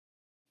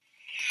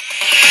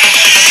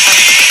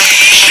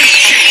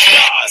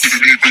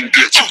and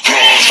get to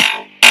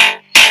grind.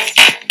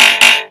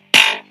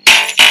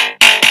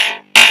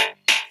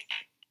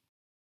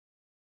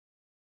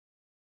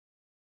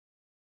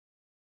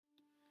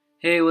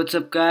 Hey, what's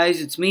up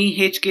guys? It's me,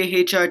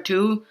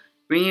 HKHR2,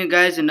 bringing you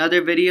guys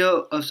another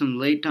video of some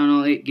late Town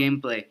Hall 8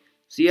 gameplay.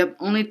 So yep,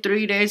 only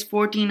 3 days,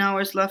 14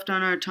 hours left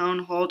on our Town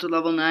Hall to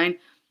level 9,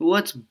 but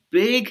what's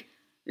big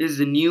is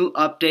the new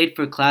update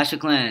for Clash of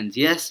Clans.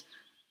 Yes,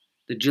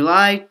 the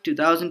July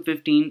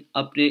 2015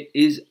 update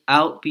is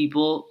out,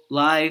 people,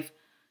 live,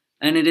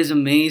 and it is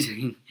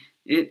amazing.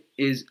 It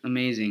is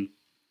amazing.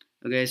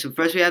 Okay, so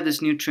first we have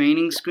this new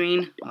training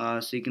screen,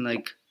 so you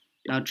can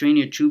now train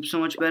your troops so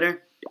much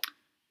better.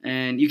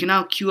 And you can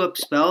now queue up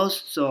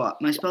spells. So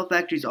my spell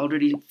factory is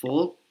already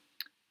full,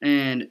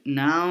 and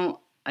now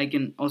I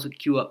can also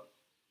queue up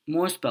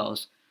more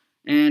spells.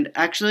 And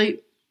actually,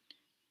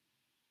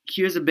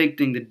 here's the big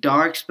thing: the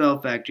dark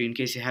spell factory. In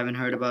case you haven't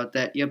heard about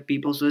that, yep,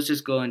 people. So let's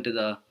just go into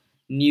the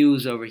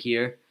news over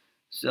here.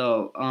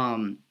 So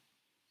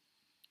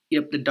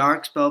yep, the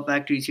dark spell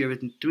factory is here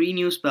with 3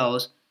 new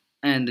spells,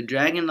 and the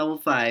dragon level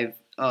 5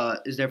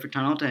 is there for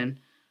Tunnel 10,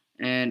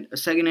 and a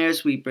second air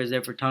sweeper is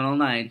there for Tunnel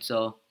 9.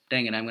 So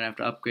dang it, I'm going to have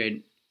to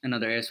upgrade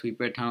another air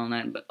sweeper at Tunnel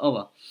 9, but oh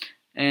well.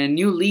 And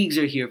new leagues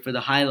are here for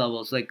the high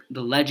levels, like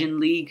the Legend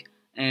League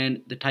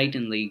and the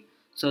Titan League.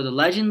 So the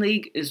Legend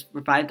League is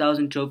for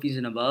 5,000 trophies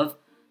and above,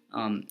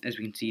 as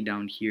we can see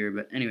down here.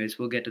 But anyways,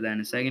 we'll get to that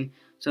in a second.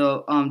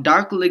 So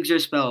Dark Elixir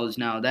spells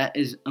now. That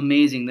is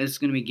amazing. This is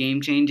going to be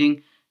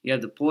game-changing. You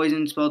have the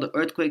Poison spell, the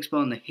Earthquake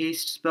spell, and the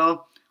Haste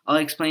spell. I'll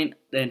explain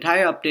the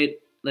entire update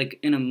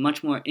in a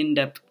much more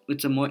in-depth, with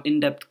some more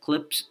in-depth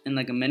clips in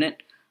like a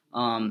minute.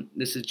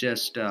 This is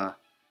just a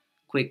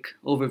quick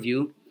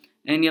overview.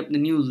 And yep, the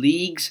new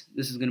leagues,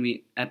 this is going to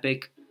be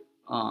epic.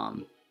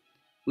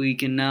 We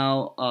can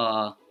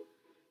now,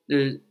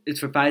 it's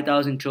for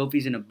 5,000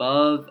 trophies and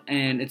above,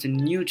 and it's a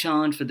new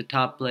challenge for the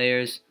top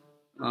players.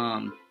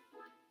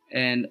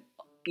 And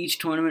each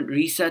tournament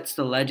resets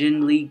the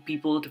Legend League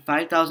people to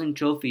 5,000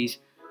 trophies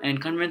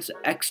and converts the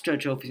extra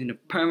trophies into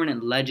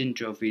permanent Legend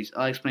trophies.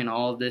 I'll explain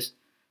all of this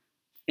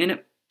in a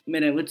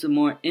minute with some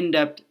more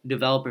in-depth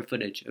developer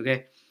footage,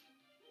 okay?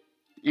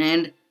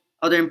 And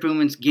other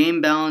improvements: game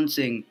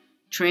balancing,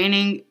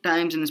 training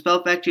times in the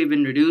spell factory have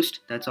been reduced.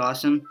 That's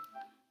awesome.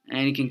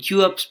 And you can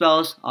queue up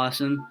spells.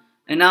 Awesome.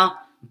 And now,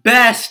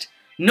 best!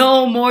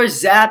 No more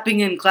zapping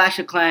in Clash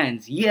of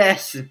Clans.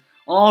 Yes!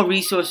 All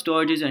resource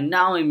storages are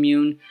now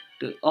immune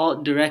to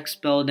all direct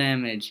spell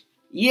damage.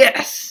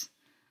 Yes!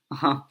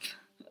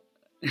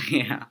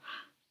 Yeah.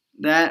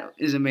 That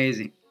is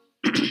amazing.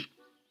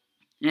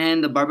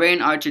 And the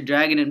Barbarian, Archer,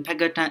 Dragon, and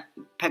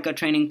P.E.K.K.A.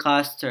 training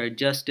costs are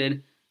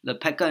adjusted. The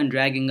P.E.K.K.A. and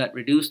Dragon got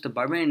reduced. The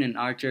Barbarian and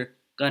Archer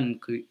got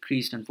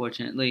increased,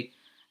 unfortunately.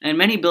 And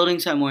many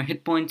buildings have more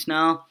hit points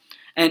now.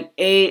 And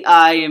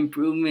AI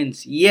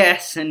improvements.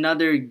 Yes,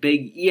 another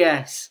big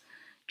yes.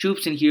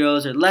 Troops and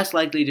heroes are less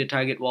likely to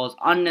target walls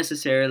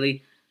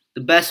unnecessarily.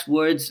 The best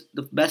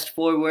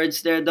 4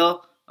 words there,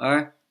 though,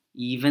 are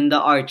even the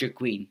Archer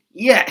Queen.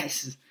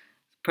 Yes!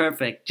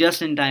 Perfect.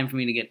 Just in time for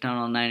me to get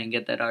Tunnel 9 and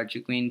get that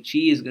Archer Queen.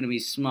 She is going to be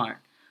smart.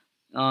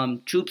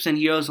 Troops and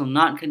heroes will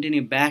not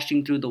continue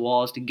bashing through the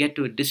walls to get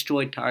to a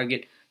destroyed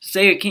target.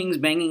 Say your king's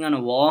banging on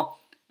a wall,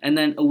 and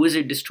then a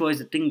wizard destroys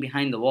the thing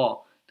behind the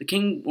wall. The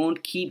king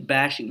won't keep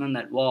bashing on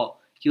that wall.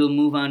 He'll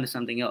move on to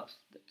something else.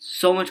 That's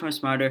so much more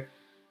smarter.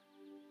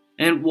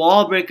 And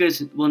wall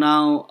breakers will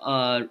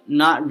now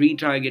not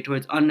retarget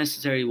towards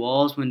unnecessary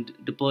walls when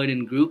deployed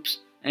in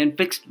groups, and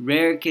fixed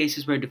rare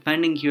cases where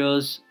defending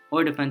heroes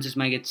or defenses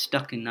might get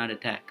stuck and not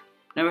attack.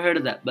 Never heard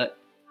of that, but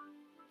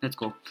that's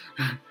cool.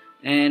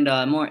 And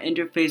more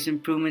interface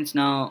improvements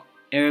now.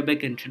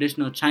 Arabic and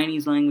traditional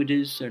Chinese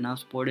languages are now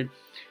supported.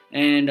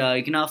 And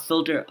you can now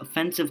filter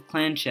offensive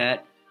clan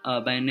chat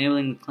by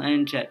enabling the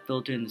clan chat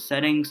filter in the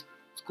settings.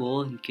 It's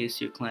cool in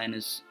case your clan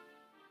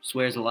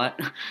swears a lot.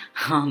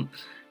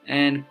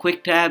 And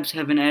quick tabs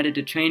have been added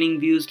to training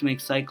views to make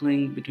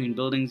cycling between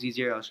buildings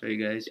easier. I'll show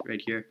you guys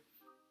right here.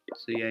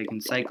 So yeah, you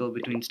can cycle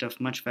between stuff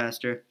much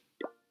faster.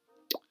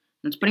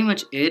 That's pretty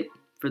much it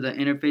for the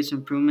interface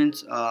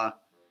improvements.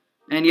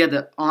 And yeah,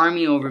 the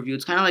army overview.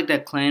 It's kind of like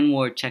that clan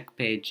war check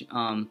page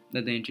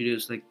that they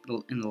introduced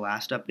in the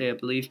last update, I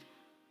believe.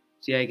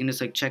 So yeah, you can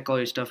just check all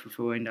your stuff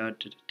before going out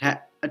to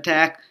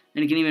attack,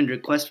 and you can even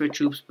request for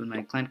troops. But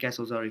my clan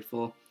castle is already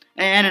full.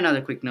 And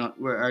another quick note: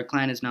 where our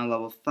clan is now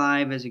level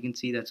 5, as you can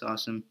see. That's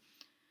awesome.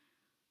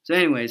 So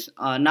anyways,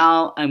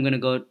 now I'm gonna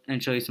go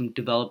and show you some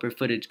developer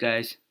footage,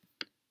 guys.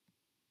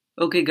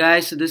 Okay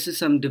guys, so this is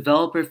some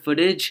developer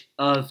footage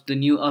of the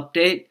new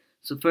update.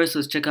 So first,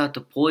 let's check out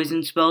the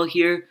poison spell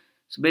here.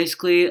 So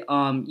basically,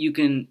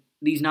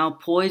 these now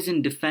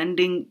poison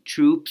defending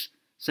troops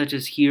such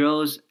as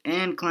heroes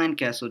and clan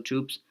castle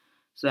troops.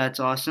 So that's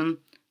awesome.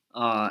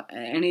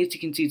 And as you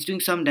can see, it's doing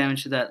some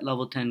damage to that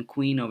level 10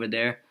 queen over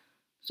there.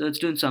 So it's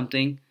doing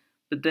something.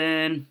 But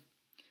then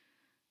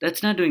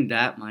that's not doing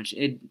that much.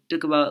 It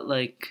took about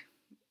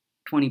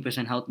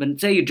 20% health. But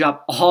say you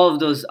drop all of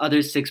those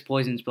other 6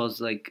 poison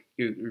spells,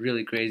 you're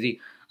really crazy.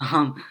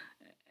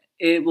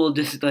 it will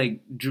just like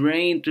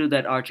drain through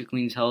that Archer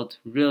Queen's health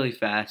really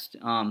fast.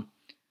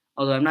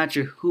 Although I'm not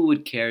sure who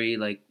would carry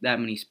like that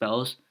many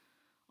spells.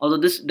 Although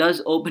this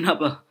does open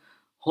up a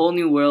whole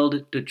new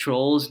world to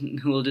trolls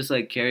who will just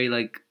like carry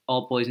like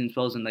all poison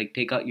spells and like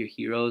take out your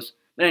heroes.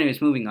 But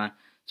anyways, moving on.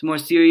 So more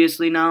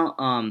seriously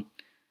now,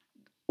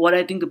 what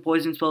I think the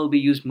poison spell will be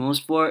used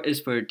most for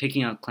is for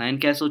taking out clan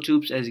castle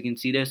troops, as you can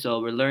see there.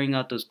 So we're luring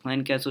out those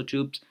clan castle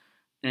troops,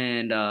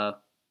 and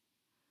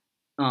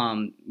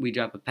we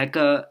drop a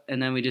P.E.K.K.A.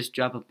 and then we just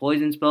drop a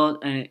poison spell,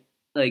 and it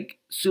like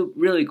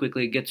really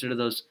quickly gets rid of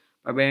those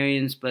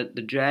barbarians. But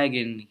the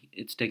dragon,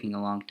 it's taking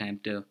a long time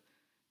to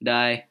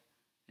die,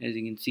 as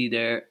you can see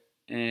there,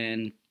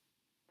 and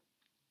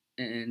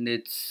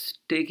it's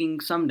taking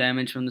some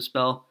damage from the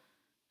spell.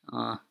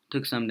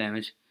 Took some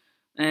damage.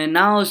 And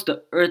now is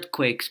the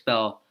earthquake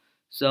spell.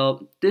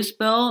 So this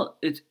spell,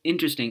 it's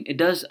interesting. It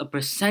does a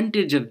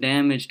percentage of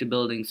damage to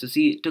buildings. So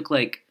see, it took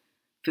like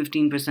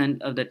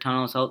 15% of the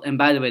tunnel's health. And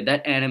by the way,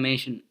 that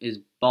animation is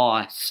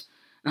boss.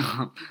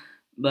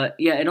 But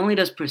yeah, it only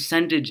does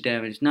percentage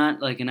damage,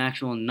 not like an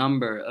actual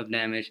number of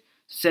damage.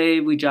 Say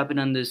we drop it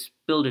on this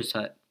builder's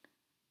hut.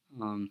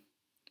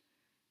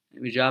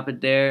 We drop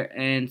it there,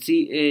 and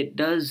see, it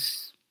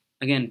does,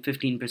 again,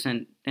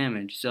 15%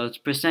 damage. So it's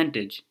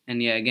percentage.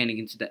 And yeah, again, you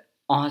can see that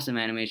awesome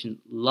animation.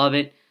 Love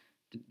it.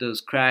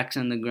 Those cracks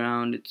on the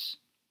ground. It's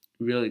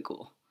really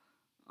cool.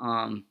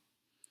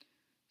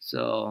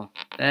 So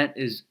that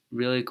is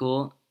really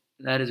cool.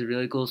 That is a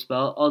really cool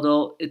spell.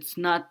 Although it's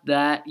not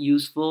that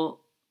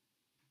useful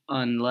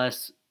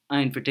unless,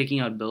 for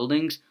taking out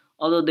buildings.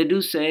 Although they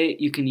do say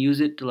you can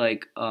use it to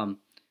like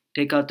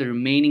take out the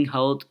remaining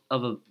health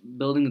of a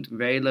building with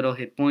very little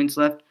hit points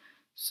left.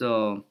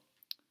 So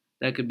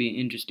that could be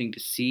interesting to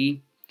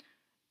see.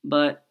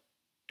 But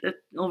that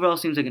overall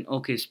seems like an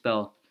okay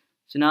spell.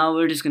 So now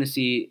we're just gonna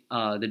see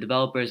the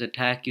developers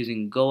attack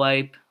using Go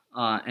Wipe,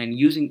 and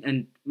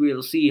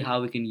we'll see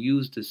how we can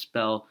use the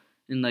spell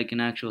in like an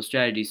actual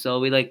strategy. So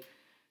we like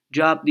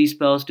drop these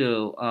spells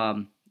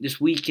to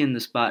just weaken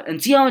the spot,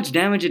 and see how much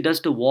damage it does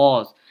to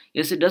walls.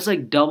 Yes, it does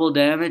like double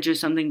damage or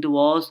something to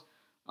walls.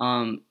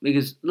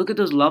 Because look at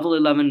those level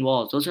 11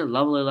 walls. Those are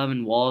level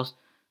 11 walls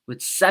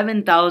with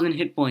 7,000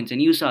 hit points,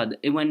 and you saw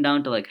it went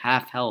down to like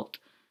half health.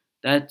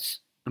 That's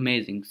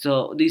amazing.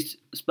 So these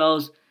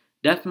spells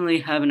definitely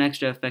have an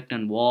extra effect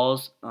on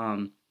walls.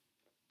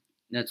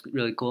 That's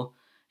really cool.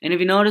 And if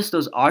you notice,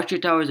 those archer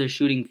towers are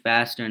shooting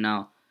faster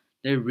now.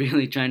 They're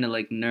really trying to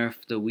like nerf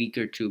the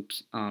weaker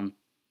troops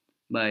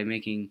by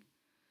making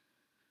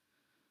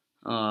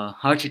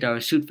archer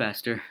towers shoot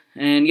faster.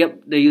 And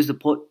yep, they use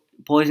the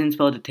poison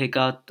spell to take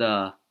out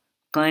the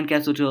clan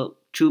castle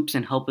troops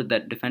and help with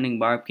that defending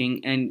Barb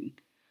King. And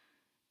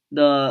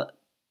the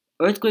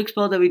earthquake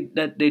spell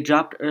that they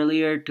dropped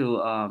earlier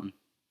to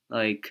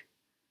like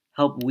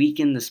help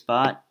weaken the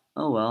spot.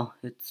 Oh well,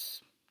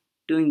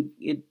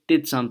 it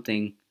did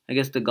something. I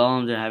guess the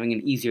golems are having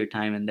an easier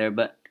time in there,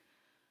 but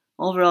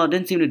overall it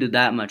didn't seem to do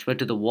that much. But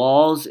to the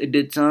walls it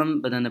did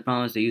some, but then the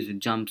problem is they used a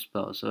jump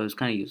spell, so it was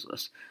kind of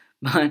useless.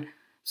 But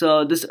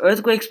so this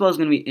earthquake spell is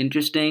going to be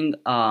interesting.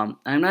 I'm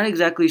not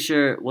exactly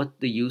sure what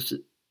use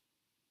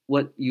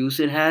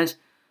it has.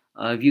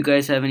 If you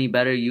guys have any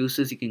better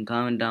uses, you can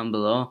comment down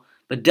below.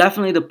 But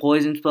definitely the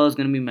poison spell is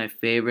going to be my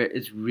favorite.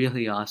 It's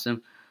really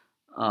awesome.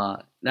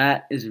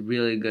 That is a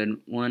really good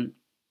one.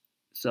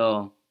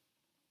 So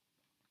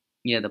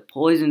yeah, the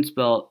poison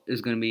spell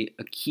is going to be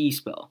a key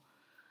spell.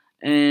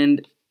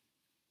 And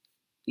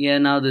yeah,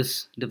 now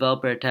this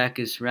developer attack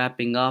is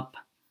wrapping up.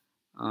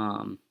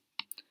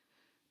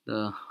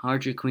 The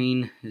Archer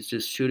Queen is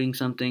just shooting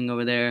something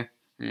over there,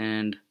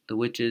 and the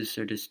witches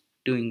are just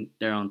doing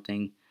their own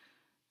thing.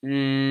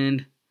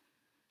 And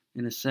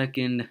in a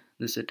second,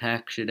 this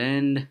attack should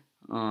end.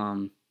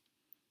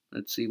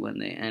 Let's see when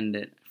they end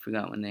it. I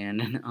forgot when they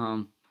ended.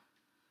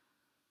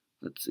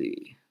 Let's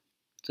see.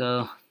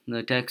 So the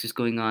attack's just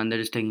going on. They're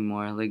just taking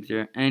more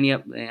elixir. And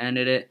yep, they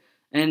ended it.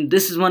 And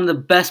this is one of the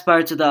best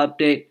parts of the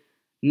update.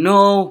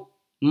 No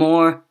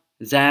more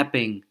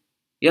zapping.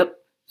 Yep.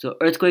 So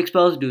earthquake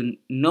spells do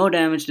no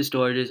damage to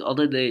storages,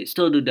 although they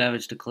still do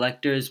damage to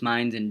collectors,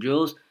 mines, and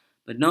jewels,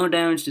 but no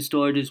damage to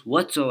storages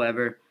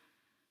whatsoever.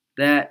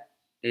 That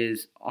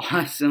is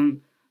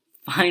awesome.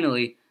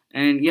 Finally.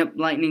 And yep,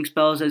 lightning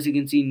spells, as you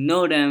can see,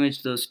 no damage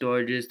to those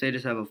storages. They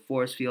just have a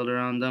force field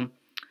around them.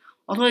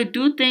 Although I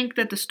do think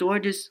that the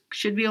storages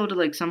should be able to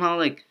like somehow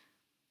like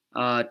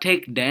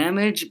take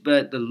damage,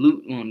 but the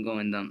loot won't go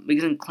in them.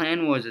 Because in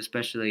clan wars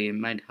especially, it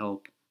might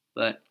help.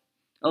 But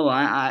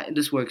oh,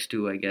 this works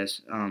too, I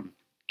guess.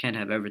 Can't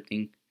have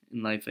everything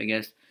in life, I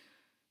guess.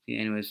 Yeah,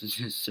 anyways, let's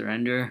just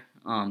surrender.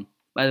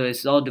 By the way, this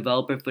is all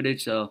developer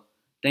footage, so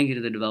thank you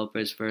to the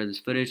developers for this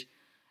footage.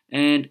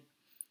 And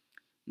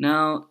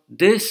now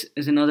this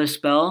is another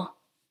spell,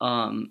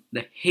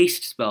 the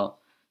haste spell.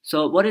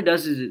 So what it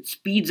does is it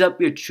speeds up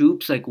your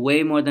troops like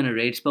way more than a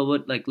rage spell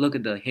would. Like look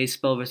at the haste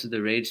spell versus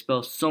the rage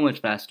spell, so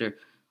much faster.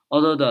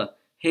 Although the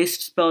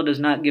haste spell does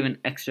not give an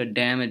extra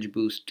damage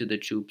boost to the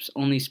troops,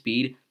 only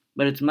speed,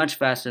 but it's much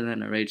faster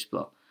than a rage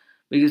spell.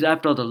 because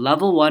after all, the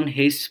level 1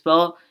 haste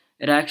spell,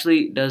 it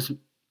actually does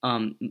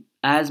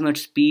as much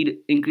speed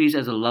increase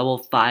as a level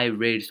 5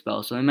 rage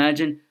spell. So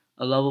imagine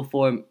a level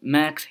 4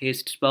 max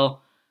haste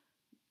spell.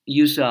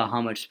 You saw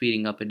how much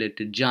speeding up it did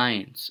to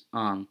giants.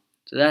 So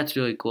that's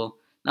really cool.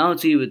 Now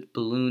let's see with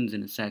balloons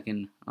in a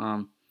second.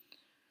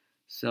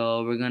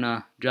 So we're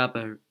gonna drop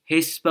a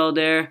haste spell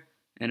there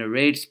and a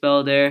rage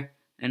spell there,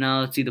 and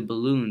now let's see the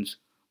balloons.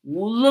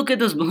 Look at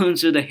those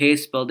balloons through the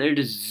haste spell. They're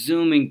just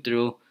zooming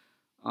through.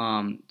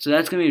 So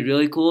that's gonna be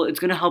really cool. It's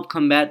gonna help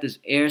combat this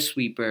air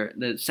sweeper,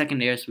 the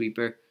second air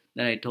sweeper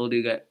that I told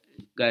you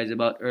guys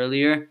about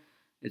earlier.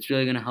 It's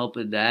really gonna help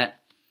with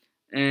that.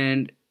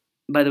 And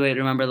by the way,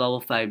 remember level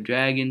 5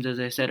 dragons, as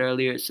I said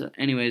earlier. So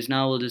anyways,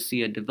 now we'll just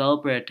see a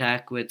developer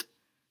attack with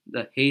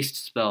the haste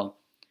spell.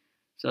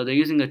 So they're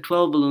using a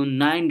 12 balloon,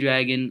 9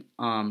 dragon,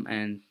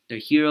 and they're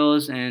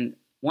heroes, and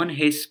 1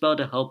 haste spell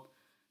to help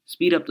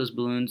speed up those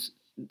balloons.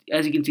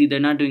 As you can see, they're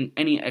not doing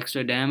any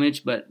extra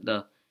damage, but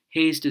the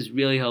haste is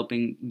really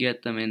helping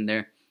get them in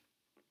there.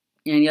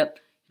 And yep,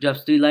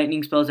 drops 3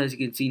 lightning spells. As you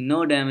can see,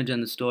 no damage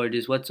on the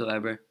storages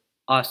whatsoever.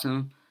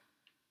 Awesome.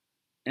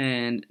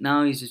 And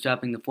now he's just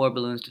dropping the 4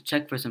 balloons to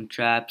check for some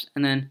traps,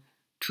 and then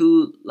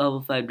 2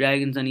 level 5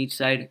 dragons on each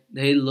side.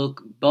 They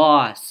look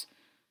boss.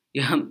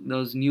 Yeah,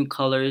 those new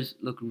colors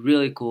look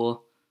really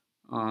cool.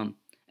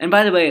 And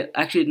by the way,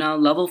 actually now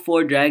level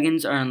 4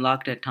 dragons are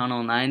unlocked at Town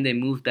Hall 9. They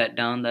moved that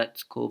down.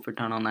 That's cool for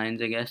Town Hall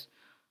 9s, I guess.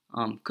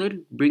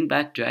 Could bring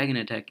back dragon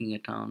attacking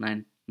at Town Hall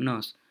 9. Who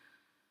knows?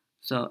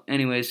 So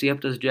anyway, see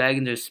up those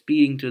dragons are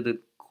speeding to the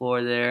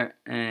core there,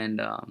 and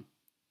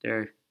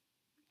they're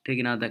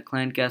taking out that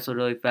clan castle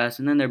really fast,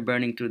 and then they're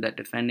burning through that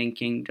defending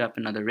king, drop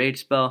another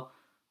rage spell.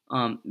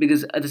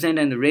 Because at the same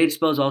time, the rage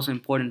spell is also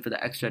important for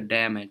the extra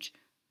damage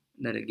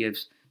that it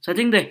gives. So I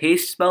think the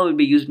haste spell would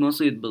be used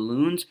mostly with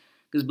balloons,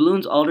 because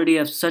balloons already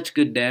have such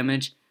good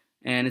damage,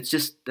 and it's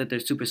just that they're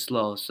super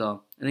slow.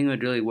 So I think it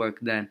would really work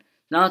then.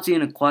 Now let's see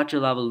in a quattro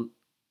lava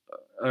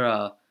or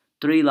a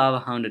 3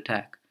 lava hound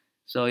attack.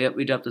 So yep,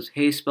 we dropped those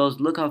haste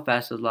spells. Look how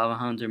fast those lava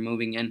hounds are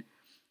moving in,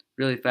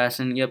 really fast.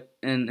 And yep,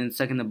 and in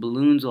second the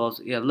balloons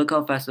also. Yeah, look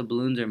how fast the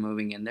balloons are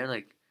moving in.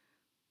 They're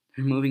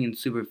moving in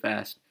super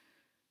fast.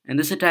 And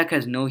this attack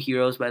has no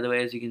heroes, by the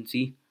way, as you can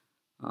see.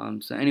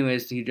 So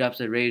anyways, he drops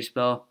a rage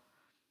spell,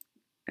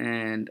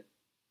 and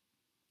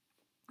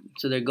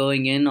so they're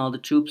going in, all the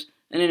troops.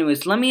 And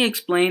anyways, let me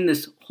explain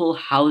this whole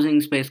housing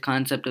space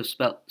concept of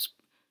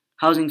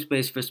housing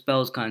space for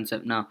spells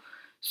concept now.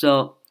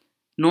 So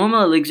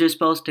normal elixir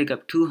spells take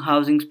up 2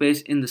 housing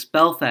space in the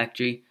spell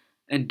factory,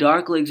 and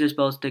dark elixir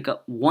spells take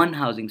up 1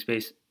 housing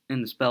space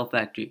in the spell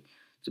factory.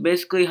 So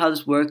basically how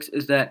this works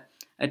is that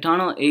at Town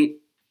Hall 8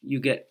 you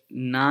get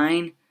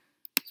 9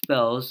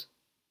 spells,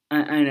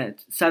 and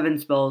at 7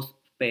 spell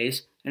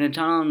space, and at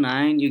Town Hall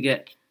 9 you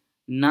get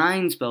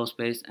 9 spell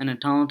space, and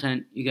at Town Hall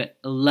 10 you get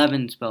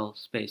 11 spell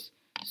space.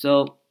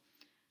 So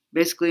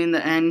basically in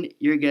the end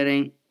you're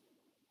getting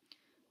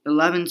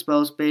 11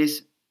 spell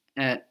space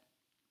at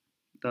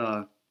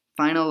the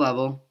final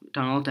level,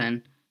 Town Hall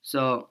 10.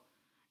 So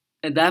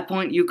at that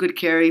point you could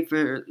carry,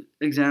 for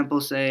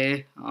example,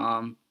 say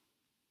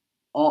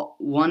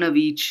one of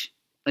each,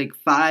 like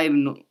 5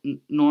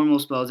 normal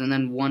spells and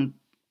then 1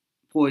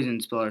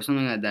 poison spell or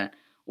something like that.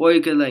 Or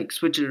you could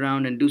switch it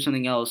around and do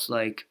something else,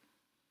 like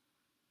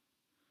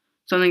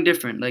something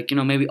different, like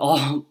maybe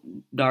all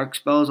dark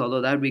spells, although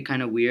that would be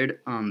kind of weird,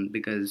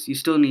 because you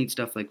still need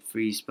stuff like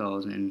freeze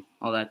spells and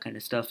all that kind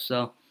of stuff.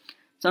 So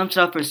some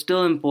stuff are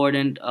still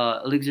important.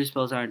 Elixir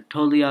spells aren't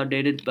totally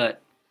outdated,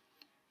 but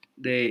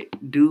they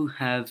do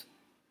have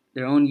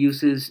their own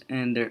uses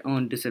and their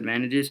own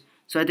disadvantages.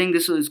 So I think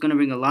this is going to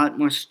bring a lot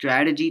more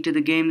strategy to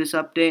the game, this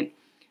update.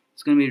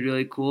 It's going to be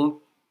really cool,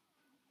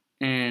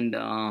 and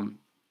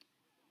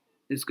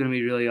it's going to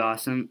be really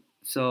awesome.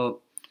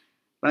 So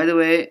by the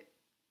way,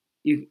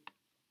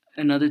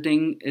 another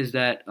thing is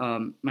that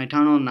my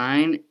Town Hall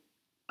 9,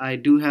 I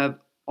do have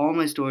all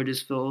my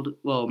storages filled,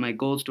 well, my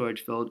gold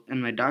storage filled,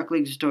 and my dark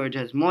elixir storage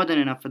has more than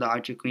enough for the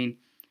Archer Queen,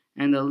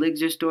 and the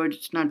elixir storage,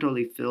 it's not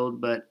totally filled,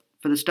 but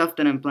for the stuff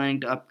that I'm planning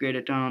to upgrade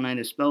at Town Hall 9,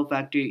 the Spell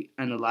Factory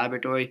and the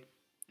Laboratory,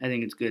 I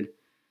think it's good.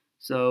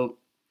 So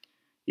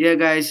yeah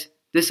guys,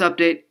 this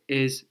update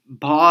is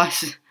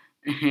boss,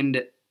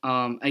 and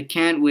I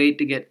can't wait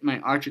to get my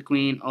Archer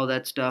Queen, all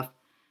that stuff.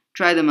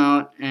 Try them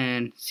out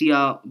and see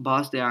how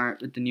boss they are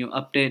with the new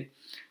update.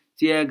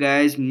 So yeah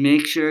guys,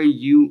 make sure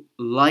you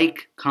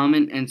like,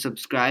 comment, and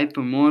subscribe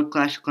for more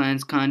Clash of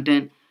Clans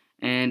content,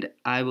 and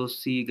I will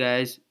see you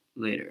guys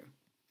later.